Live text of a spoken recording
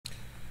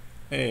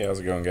Hey, how's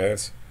it going,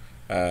 guys?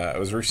 I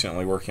was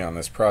recently working on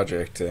this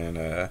project and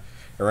I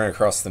ran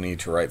across the need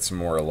to write some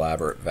more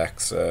elaborate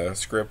Vex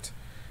script,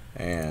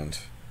 and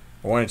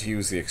I wanted to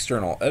use the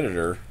external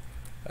editor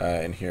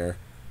in here,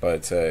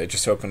 but it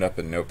just opened up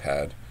in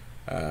Notepad,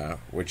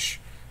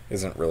 which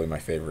isn't really my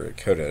favorite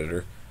code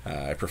editor.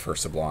 I prefer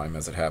Sublime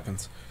as it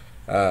happens.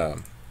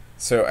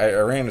 So I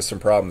ran into some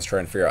problems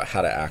trying to figure out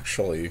how to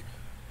actually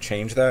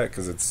change that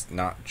because it's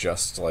not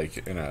just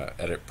like in a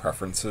edit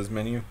preferences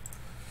menu.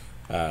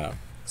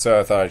 So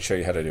I thought I'd show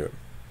you how to do it.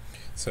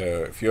 So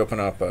if you open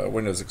up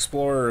Windows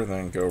Explorer,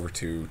 then go over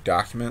to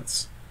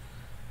Documents,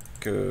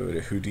 go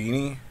to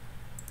Houdini,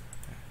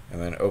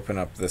 and then open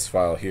up this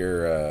file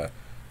here,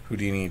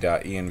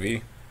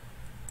 houdini.env.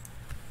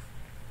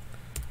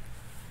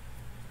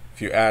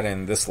 If you add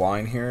in this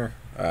line here,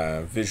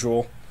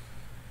 visual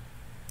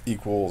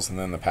equals, and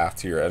then the path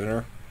to your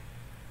editor,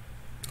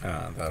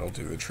 that'll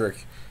do the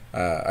trick.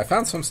 I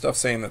found some stuff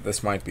saying that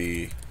this might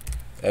be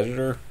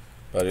editor,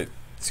 but it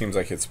seems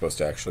like it's supposed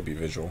to actually be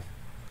visual.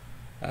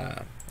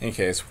 In any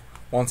case,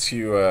 once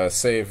you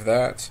save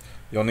that,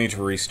 you'll need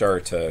to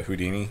restart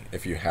Houdini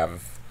if you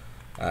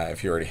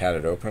already had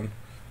it open.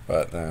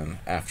 But then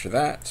after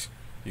that,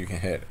 you can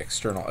hit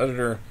External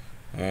Editor,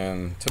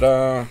 and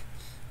ta-da!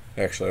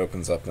 It actually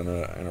opens up in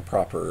a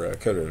proper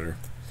code editor.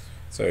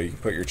 So you can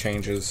put your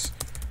changes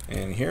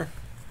in here.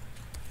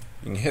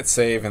 You can hit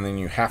save, and then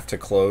you have to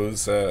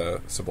close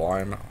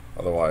Sublime,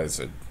 otherwise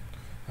it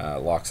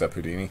locks up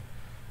Houdini.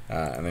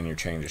 And then your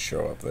changes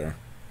show up there.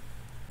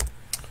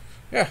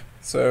 Yeah,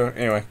 so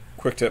anyway,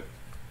 quick tip.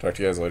 Talk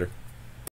to you guys later.